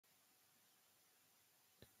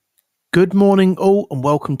Good morning all and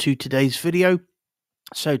welcome to today's video.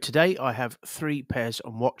 So today I have three pairs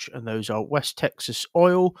on watch and those are West Texas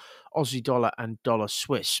Oil, Aussie Dollar and Dollar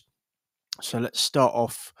Swiss. So let's start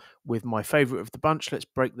off with my favorite of the bunch. Let's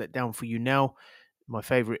break that down for you now. My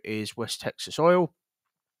favorite is West Texas Oil.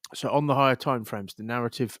 So on the higher time frames, the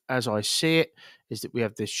narrative as I see it is that we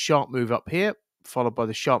have this sharp move up here followed by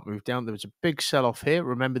the sharp move down. There was a big sell off here.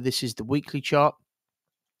 Remember, this is the weekly chart.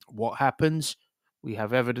 What happens? We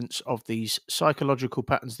have evidence of these psychological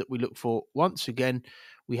patterns that we look for. Once again,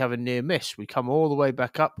 we have a near miss. We come all the way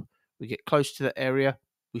back up. We get close to that area.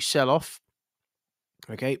 We sell off.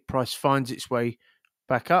 Okay, price finds its way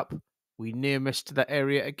back up. We near miss to that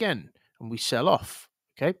area again and we sell off.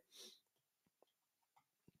 Okay.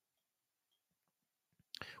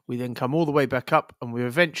 We then come all the way back up and we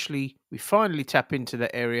finally tap into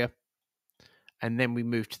that area and then we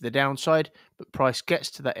move to the downside, but price gets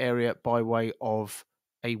to that area by way of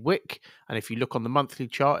a wick. And if you look on the monthly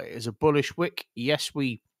chart, it is a bullish wick. Yes,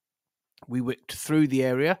 we wicked through the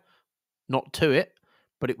area, not to it,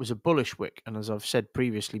 but it was a bullish wick. And as I've said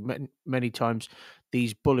previously many times,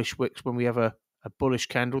 these bullish wicks, when we have a bullish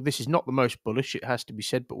candle, this is not the most bullish, it has to be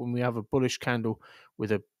said, but when we have a bullish candle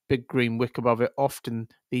with a big green wick above it, often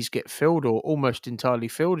these get filled or almost entirely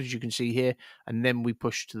filled, as you can see here, and then we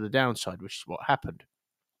push to the downside, which is what happened.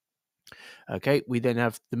 Okay, we then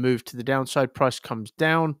have the move to the downside, price comes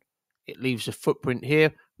down, it leaves a footprint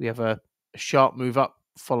here, we have a sharp move up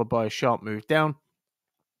followed by a sharp move down.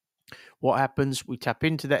 What happens? We tap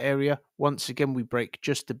into that area. Once again, we break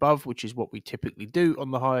just above, which is what we typically do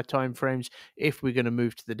on the higher time frames if we're going to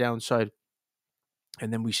move to the downside.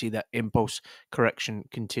 And then we see that impulse correction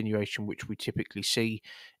continuation, which we typically see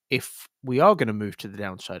if we are going to move to the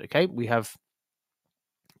downside. Okay, we have,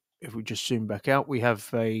 if we just zoom back out, we have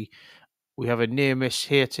a near miss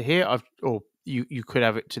here to here. You could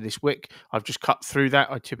have it to this wick. I've just cut through that.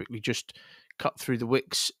 I typically just cut through the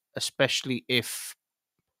wicks, especially if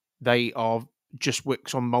they are just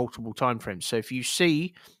wicks on multiple time frames. So if you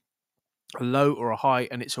see a low or a high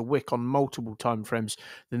and it's a wick on multiple time frames,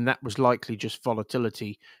 then that was likely just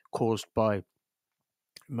volatility caused by,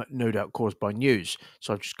 no doubt, caused by news.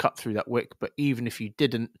 So I've just cut through that wick. But even if you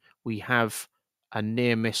didn't, we have a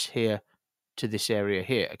near miss here to this area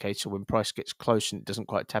here. Okay, so when price gets close and it doesn't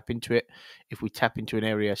quite tap into it, if we tap into an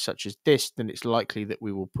area such as this, then it's likely that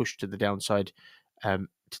we will push to the downside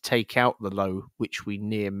to take out the low, which we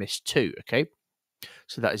near missed to. Okay,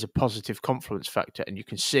 so that is a positive confluence factor, and you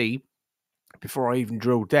can see before I even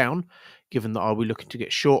drill down, given that are we looking to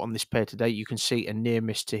get short on this pair today, you can see a near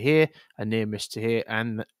miss to here, a near miss to here,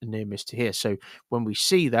 and a near miss to here. So when we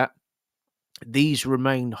see that, these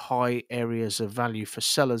remain high areas of value for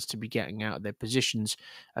sellers to be getting out of their positions,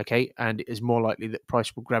 okay? And it is more likely that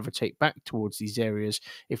price will gravitate back towards these areas.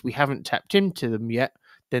 If we haven't tapped into them yet,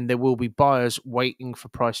 then there will be buyers waiting for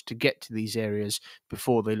price to get to these areas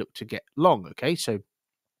before they look to get long, okay? So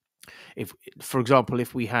if, for example,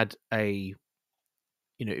 if we had a,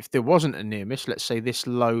 if there wasn't a near miss, let's say this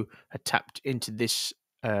low had tapped into this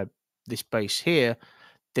this base here,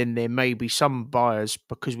 then there may be some buyers,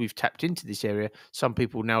 because we've tapped into this area, some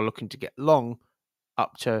people now looking to get long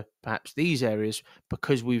up to perhaps these areas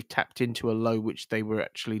because we've tapped into a low which they were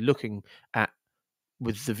actually looking at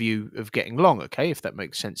with the view of getting long, okay, if that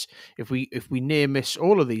makes sense. If we near miss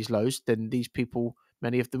all of these lows, then these people,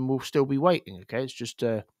 many of them will still be waiting, okay? It's just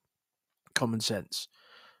common sense.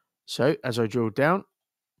 So as I drill down,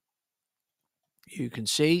 you can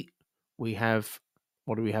see we have,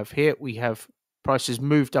 what do we have here? We have prices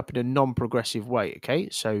moved up in a non-progressive way, okay?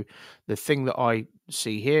 So the thing that I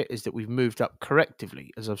see here is that we've moved up correctively.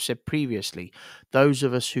 As I've said previously, those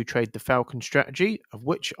of us who trade the Falcon strategy, of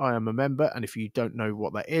which I am a member, and if you don't know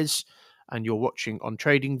what that is and you're watching on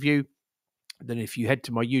TradingView, then if you head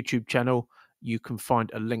to my YouTube channel, you can find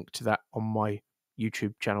a link to that on my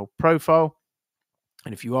YouTube channel profile.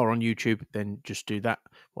 And if you are on YouTube, then just do that,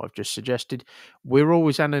 what I've just suggested. We're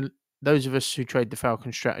always those of us who trade the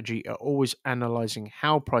Falcon strategy are always analyzing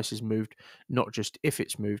how prices moved, not just if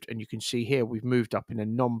it's moved. And you can see here we've moved up in a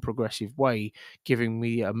non-progressive way, giving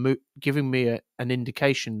me an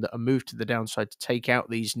indication that a move to the downside to take out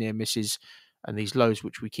these near misses and these lows,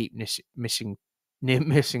 which we keep missing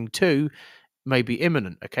too, may be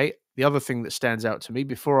imminent. Okay. The other thing that stands out to me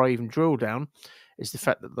before I even drill down is the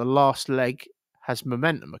fact that the last leg has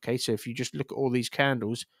momentum. Okay, so if you just look at all these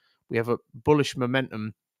candles, we have a bullish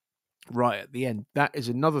momentum right at the end. That is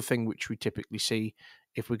another thing which we typically see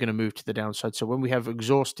if we're going to move to the downside. So when we have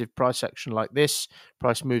exhaustive price action like this,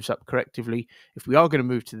 price moves up correctively. If we are going to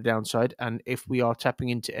move to the downside, and if we are tapping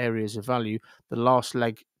into areas of value, the last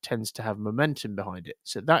leg tends to have momentum behind it.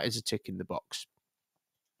 So that is a tick in the box.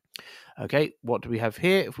 Okay, what do we have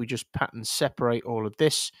here? If we just pattern separate all of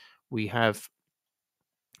this, we have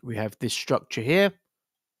this structure here.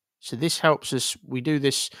 So this helps us. We do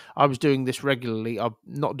this. I was doing this regularly. I'm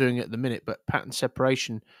not doing it at the minute, but pattern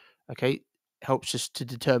separation, okay, helps us to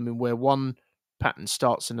determine where one pattern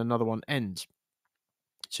starts and another one ends.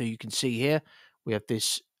 So you can see here we have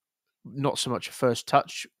this, not so much a first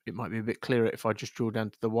touch. It might be a bit clearer if I just draw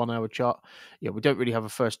down to the 1 hour chart. Yeah, we don't really have a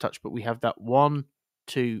first touch, but we have that 1,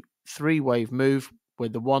 2, 3 wave move where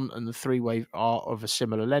the 1 and the 3 wave are of a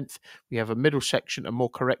similar length. We have a middle section, a more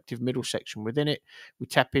corrective middle section within it. We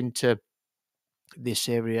tap into this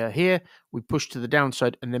area here, we push to the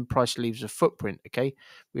downside, and then price leaves a footprint. Okay,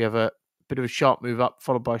 we have a bit of a sharp move up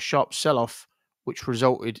followed by a sharp sell off, which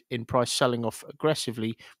resulted in price selling off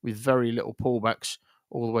aggressively with very little pullbacks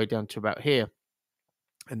all the way down to about here,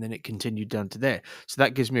 and then it continued down to there. So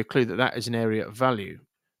that gives me a clue that that is an area of value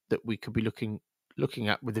that we could be looking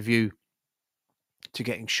at with a view to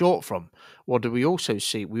getting short from. What do we also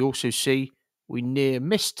see? We also see we near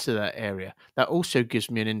missed to that area. That also gives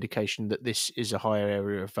me an indication that this is a higher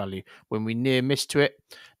area of value. When we near miss to it,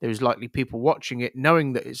 there's likely people watching it,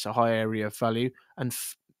 knowing that it's a high area of value, and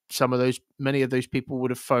many of those people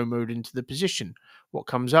would have FOMO'd into the position. What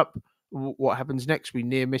comes up? What happens next? We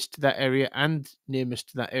near miss to that area and near miss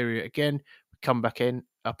to that area again. We come back in,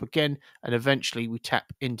 up again, and eventually we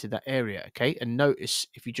tap into that area. Okay, and notice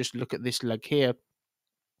if you just look at this leg here,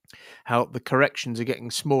 how the corrections are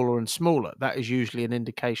getting smaller and smaller. That is usually an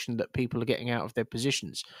indication that people are getting out of their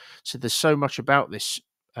positions. So there's so much about this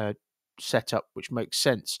setup which makes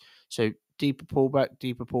sense. So deeper pullback,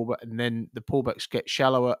 and then the pullbacks get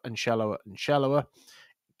shallower and shallower and shallower,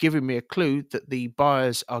 giving me a clue that the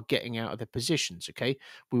buyers are getting out of their positions. Okay,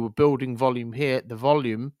 we were building volume here. The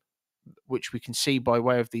volume, which we can see by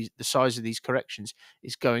way of the size of these corrections,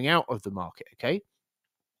 is going out of the market. Okay,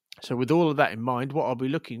 so with all of that in mind, what I'll be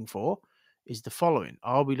looking for is the following.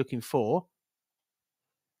 I'll be looking for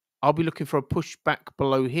a push back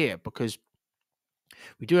below here, because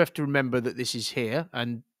we do have to remember that this is here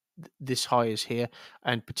and this high is here,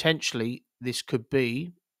 and potentially this could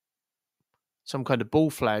be some kind of bull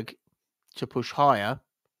flag to push higher,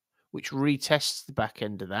 which retests the back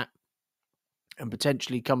end of that and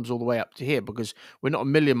potentially comes all the way up to here, because we're not a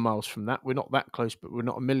million miles from that. We're not that close, but we're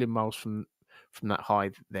not a million miles from that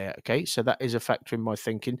high there. Okay, so that is a factor in my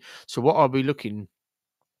thinking. So what I'll be looking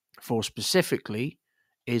for specifically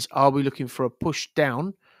is, are we looking for a push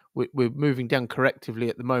down? We're moving down correctively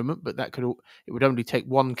at the moment, but it would only take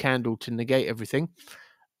one candle to negate everything.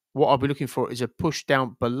 What I'll be looking for is a push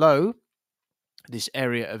down below this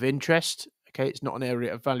area of interest. Okay, it's not an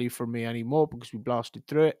area of value for me anymore because we blasted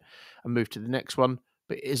through it and moved to the next one,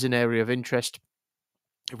 but it is an area of interest.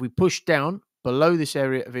 If we push down below this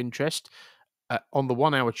area of interest on the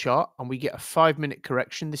 1 hour chart and we get a 5-minute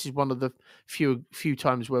correction, this is one of the few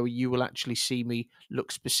times where you will actually see me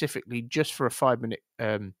look specifically just for a 5-minute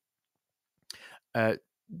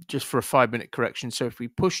correction. So if we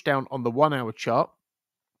push down on the 1 hour chart,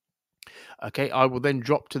 okay, I will then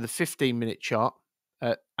drop to the 15-minute chart,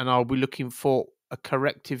 and I'll be looking for a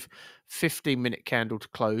corrective 15-minute candle to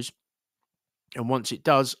close. And once it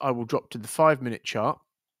does, I will drop to the 5-minute chart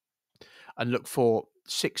and look for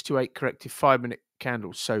 6 to 8 corrective 5-minute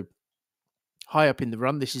candles. So high up in the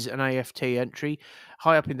run, this is an AFT entry.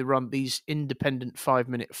 High up in the run, these independent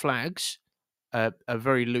 5-minute flags are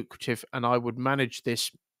very lucrative, and I would manage this.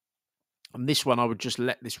 On this one, I would just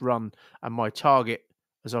let this run, and my target,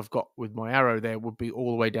 as I've got with my arrow there, would be all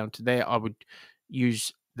the way down to there. I would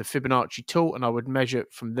use the Fibonacci tool and I would measure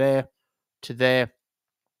from there to there,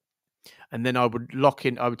 and then I would lock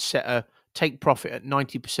in. I would set a take profit at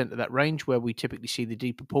 90% of that range where we typically see the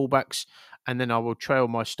deeper pullbacks, and then I will trail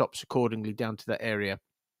my stops accordingly down to that area.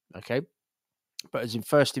 Okay, but as in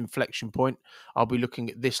first inflection point, I'll be looking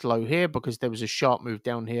at this low here because there was a sharp move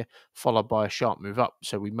down here followed by a sharp move up,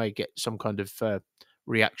 so we may get some kind of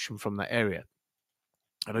reaction from that area.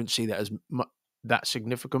 I don't see that as that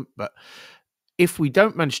significant, but if we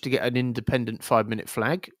don't manage to get an independent 5-minute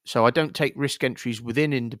flag, so I don't take risk entries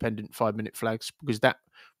within independent 5-minute flags because that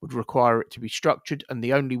would require it to be structured, and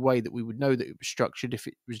the only way that we would know that it was structured if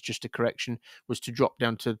it was just a correction was to drop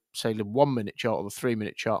down to, say, the 1-minute chart or the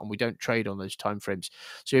 3-minute chart, and we don't trade on those time frames.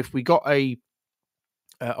 So if we got a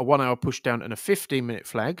 1 hour push down and a 15-minute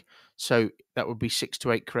flag, so that would be 6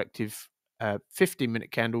 to 8 corrective 15-minute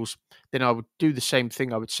candles, then I would do the same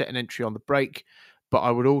thing. I would set an entry on the break, but I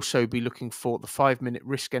would also be looking for the 5-minute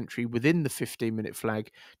risk entry within the 15-minute flag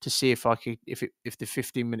to see if I could, if the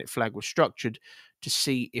 15-minute flag was structured, to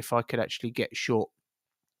see if I could actually get short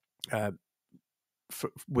uh,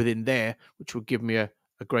 within there, which would give me a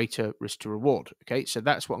greater risk to reward. Okay, so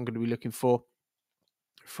that's what I'm going to be looking for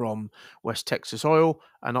from West Texas Oil.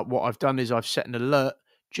 And what I've done is I've set an alert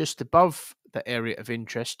just above the area of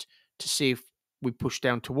interest to see if we push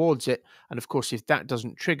down towards it. And of course, if that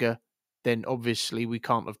doesn't trigger, then obviously we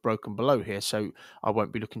can't have broken below here. So I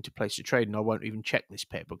won't be looking to place a trade, and I won't even check this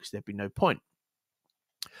pair because there'd be no point.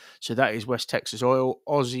 So that is West Texas Oil,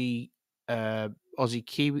 Aussie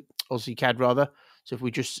CAD rather. So if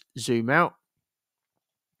we just zoom out,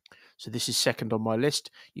 so this is second on my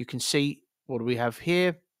list. You can see, what do we have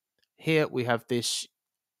here? Here we have this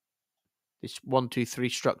 1, 2, 3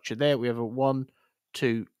 structure there. We have a 1,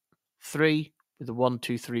 2, 3 with a 1,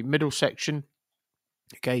 2, 3 middle section.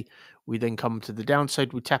 Okay, we then come to the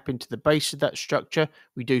downside. We tap into the base of that structure.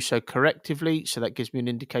 We do so correctively, so that gives me an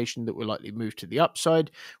indication that we're likely to move to the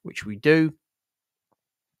upside, which we do.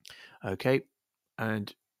 Okay,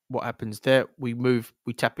 and what happens there? We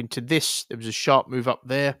tap into this. There was a sharp move up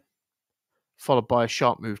there, followed by a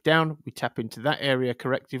sharp move down. We tap into that area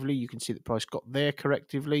correctively. You can see the price got there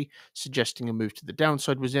correctively, suggesting a move to the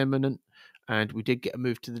downside was imminent, and we did get a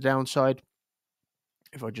move to the downside.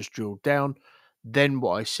 If I just drill down, then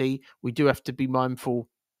what I see, we do have to be mindful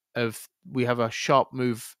of, we have a sharp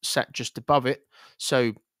move sat just above it.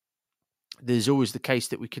 So there's always the case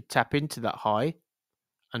that we could tap into that high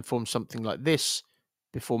and form something like this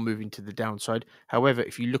before moving to the downside. However,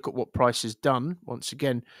 if you look at what price has done, once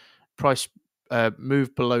again, price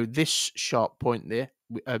moved below this sharp point there,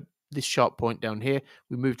 this sharp point down here.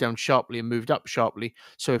 We moved down sharply and moved up sharply.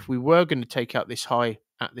 So if we were going to take out this high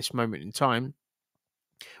at this moment in time,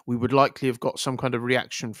 we would likely have got some kind of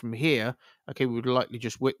reaction from here. Okay, we would likely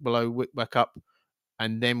just wick below, wick back up,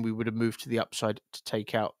 and then we would have moved to the upside to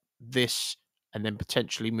take out this and then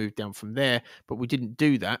potentially move down from there. But we didn't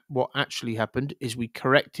do that. What actually happened is we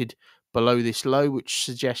corrected below this low, which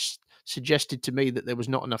suggested to me that there was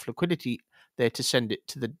not enough liquidity there to send it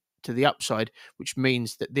to the upside, which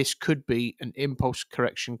means that this could be an impulse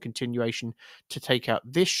correction continuation to take out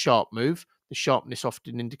this sharp move. The sharpness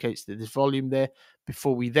often indicates that there's volume there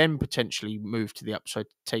before we then potentially move to the upside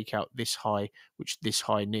to take out this high, which this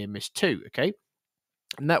high near missed too. Okay,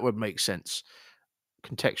 and that would make sense.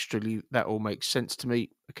 Contextually, that all makes sense to me.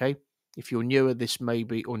 Okay, if you're newer, this may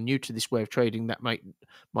be, or new to this way of trading, that might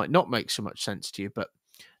not make so much sense to you, but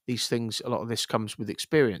these things, a lot of this comes with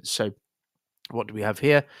experience. So what do we have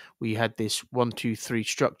here? We had this 1, 2, 3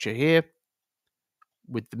 structure here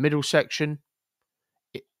with the middle section.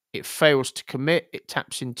 It fails to commit. It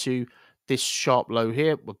taps into this sharp low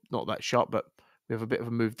here. Well, not that sharp, but we have a bit of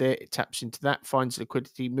a move there. It taps into that, finds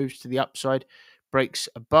liquidity, moves to the upside, breaks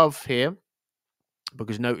above here.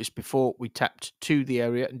 Because notice before we tapped to the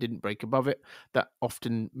area and didn't break above it. That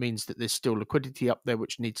often means that there's still liquidity up there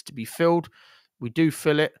which needs to be filled. We do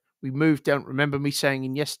fill it. We move down. Remember me saying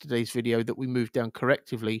in yesterday's video that we moved down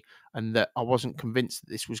correctively and that I wasn't convinced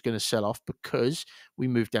that this was going to sell off because we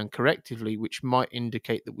moved down correctively, which might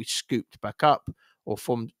indicate that we scooped back up or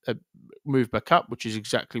formed a move back up, which is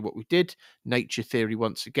exactly what we did. Nature theory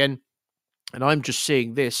once again. And I'm just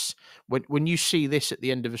seeing this. When you see this at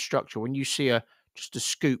the end of a structure, when you see just a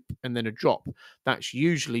scoop and then a drop, that's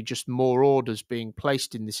usually just more orders being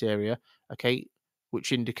placed in this area, okay,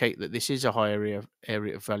 which indicate that this is a high area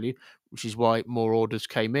of value, which is why more orders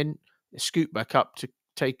came in, scoop back up to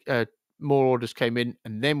take more orders came in,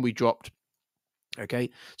 and then we dropped. Okay,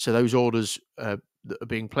 so those orders that are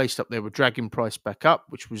being placed up there were dragging price back up,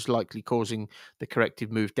 which was likely causing the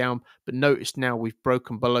corrective move down. But notice now we've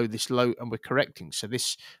broken below this low and we're correcting. So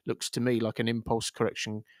this looks to me like an impulse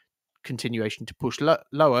correction continuation to push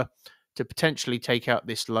lower to potentially take out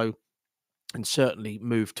this low and certainly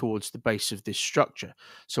move towards the base of this structure.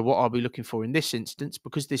 So what I'll be looking for in this instance,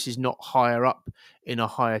 because this is not higher up in a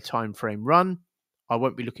higher time frame run, I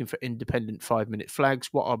won't be looking for independent 5-minute flags.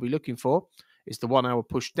 What I'll be looking for is the 1 hour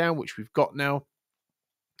push down, which we've got now.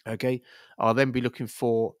 Okay, I'll then be looking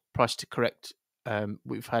for price to correct. I'll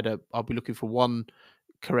be looking for one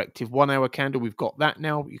corrective 1 hour candle. We've got that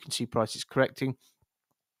now. You can see price is correcting.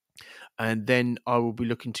 And then I will be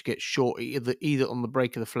looking to get short either on the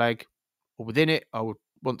break of the flag or within it. I would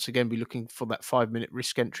once again be looking for that 5-minute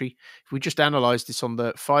risk entry. If we just analyze this on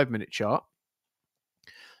the 5-minute chart,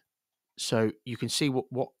 so you can see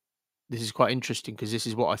what this is quite interesting because this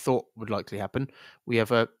is what I thought would likely happen. We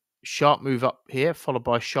have a sharp move up here followed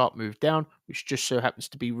by a sharp move down, which just so happens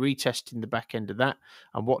to be retesting the back end of that.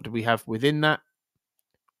 And what do we have within that?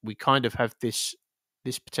 We kind of have this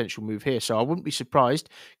this potential move here. So I wouldn't be surprised,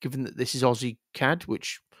 given that this is Aussie CAD,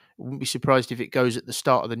 which I wouldn't be surprised if it goes at the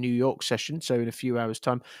start of the New York session, so in a few hours'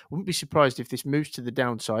 time. I wouldn't be surprised if this moves to the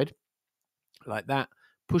downside like that,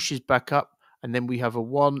 pushes back up, and then we have a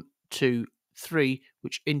 1, 2, 3,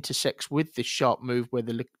 which intersects with this sharp move where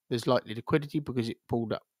there's likely liquidity because it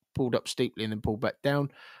pulled up steeply and then pulled back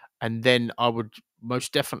down. And then I would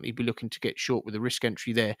most definitely be looking to get short with a risk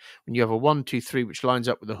entry there. When you have a 1, 2, 3, which lines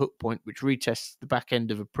up with a hook point, which retests the back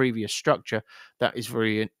end of a previous structure, that is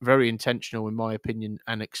very, very intentional, in my opinion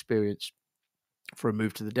and experience, for a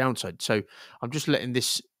move to the downside. So I'm just letting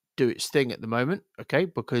this do its thing at the moment, okay?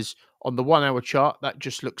 Because on the 1 hour chart, that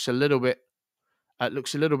just looks a little bit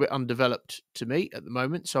undeveloped to me at the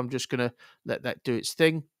moment. So I'm just going to let that do its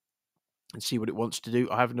thing and see what it wants to do.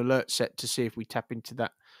 I have an alert set to see if we tap into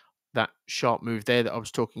that sharp move there that I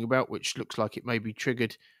was talking about, which looks like it may be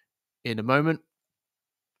triggered in a moment.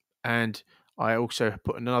 And I also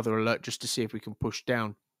put another alert just to see if we can push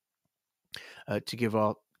down to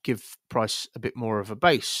give price a bit more of a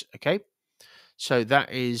base. Okay, so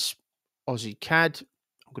that is Aussie CAD.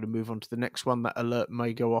 I'm going to move on to the next one. That alert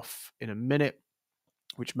may go off in a minute,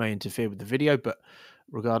 which may interfere with the video, but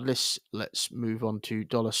regardless, let's move on to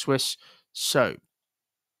dollar Swiss. So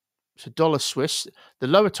dollar Swiss, the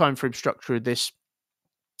lower time frame structure of this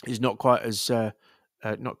is not quite as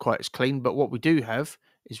clean, but what we do have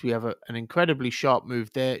is we have an incredibly sharp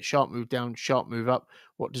move there, sharp move down, sharp move up.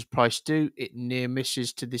 What does price do? It near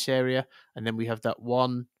misses to this area, and then we have that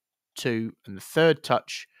 1, 2, and the third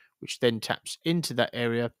touch, which then taps into that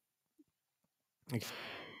area.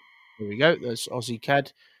 There we go. There's Aussie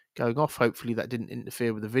CAD going off. Hopefully that didn't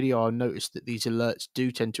interfere with the video. I noticed that these alerts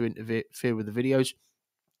do tend to interfere with the videos.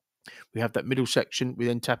 We have that middle section. We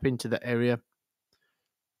then tap into that area.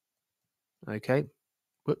 Okay.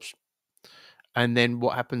 Whoops. And then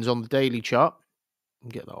what happens on the daily chart?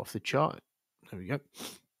 Get that off the chart. There we go.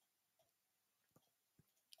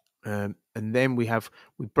 And then we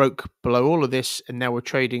broke below all of this, and now we're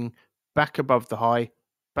trading back above the high,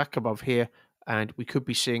 back above here, and we could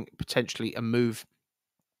be seeing potentially a move.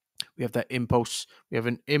 We have that impulse. We have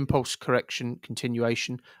an impulse correction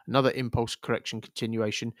continuation, another impulse correction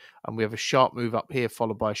continuation, and we have a sharp move up here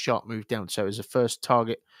followed by a sharp move down. So as a first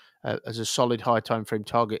target, as a solid high time frame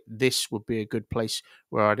target, this would be a good place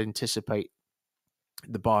where I'd anticipate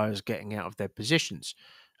the buyers getting out of their positions.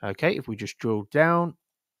 Okay, if we just drill down.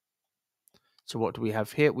 So what do we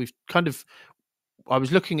have here? I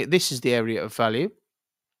was looking at this as the area of value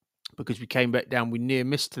because we came back down. We near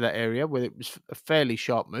missed to that area where it was a fairly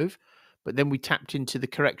sharp move, but then we tapped into the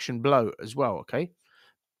correction below as well. Okay.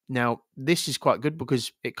 Now, this is quite good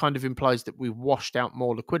because it kind of implies that we've washed out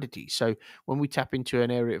more liquidity. So when we tap into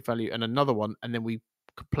an area of value and another one, and then we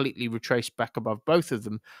completely retrace back above both of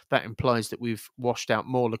them, that implies that we've washed out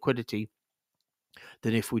more liquidity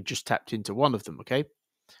than if we just tapped into one of them. Okay.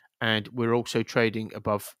 And we're also trading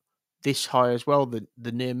above this high as well,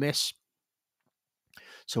 the near miss.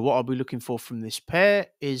 So what I'll be looking for from this pair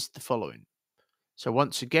is the following. So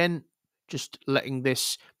once again, just letting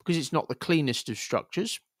this, because it's not the cleanest of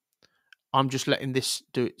structures, I'm just letting this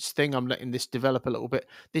do its thing. I'm letting this develop a little bit.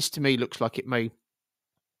 This to me looks like it may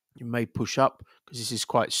push up because this is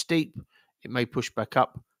quite steep. It may push back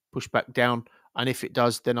up, push back down. And if it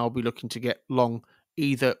does, then I'll be looking to get long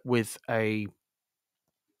either with a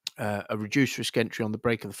reduced risk entry on the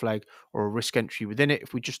break of the flag or a risk entry within it.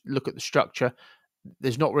 If we just look at the structure,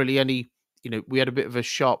 there's not really any, we had a bit of a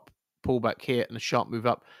sharp pullback here and a sharp move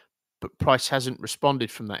up, but price hasn't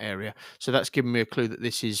responded from that area. So that's given me a clue that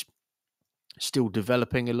this is still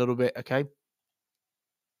developing a little bit. Okay.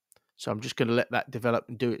 So I'm just going to let that develop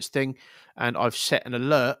and do its thing. And I've set an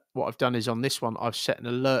alert. What I've done is on this one, I've set an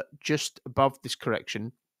alert just above this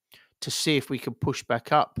correction to see if we can push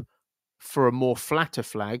back up for a more flatter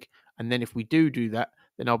flag. And then if we do that,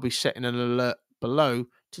 then I'll be setting an alert below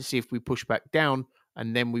to see if we push back down,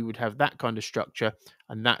 and then we would have that kind of structure.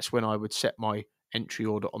 And that's when I would set my entry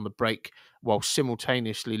order on the break, while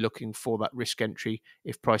simultaneously looking for that risk entry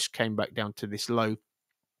if price came back down to this low.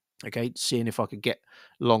 Okay, seeing if I could get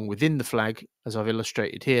long within the flag as I've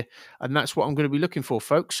illustrated here. And that's what I'm going to be looking for,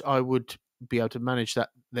 folks. I would be able to manage that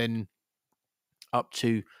then up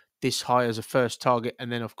to this high as a first target,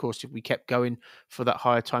 and then of course if we kept going for that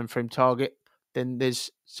higher time frame target, then there's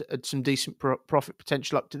some decent profit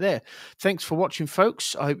potential up to there. Thanks for watching,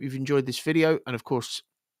 folks. I hope you've enjoyed this video, and of course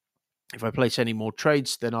if I place any more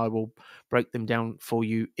trades, then I will break them down for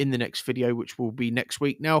you in the next video, which will be next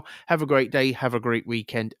week. Now, have a great day, have a great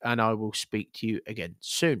weekend, and I will speak to you again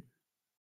soon.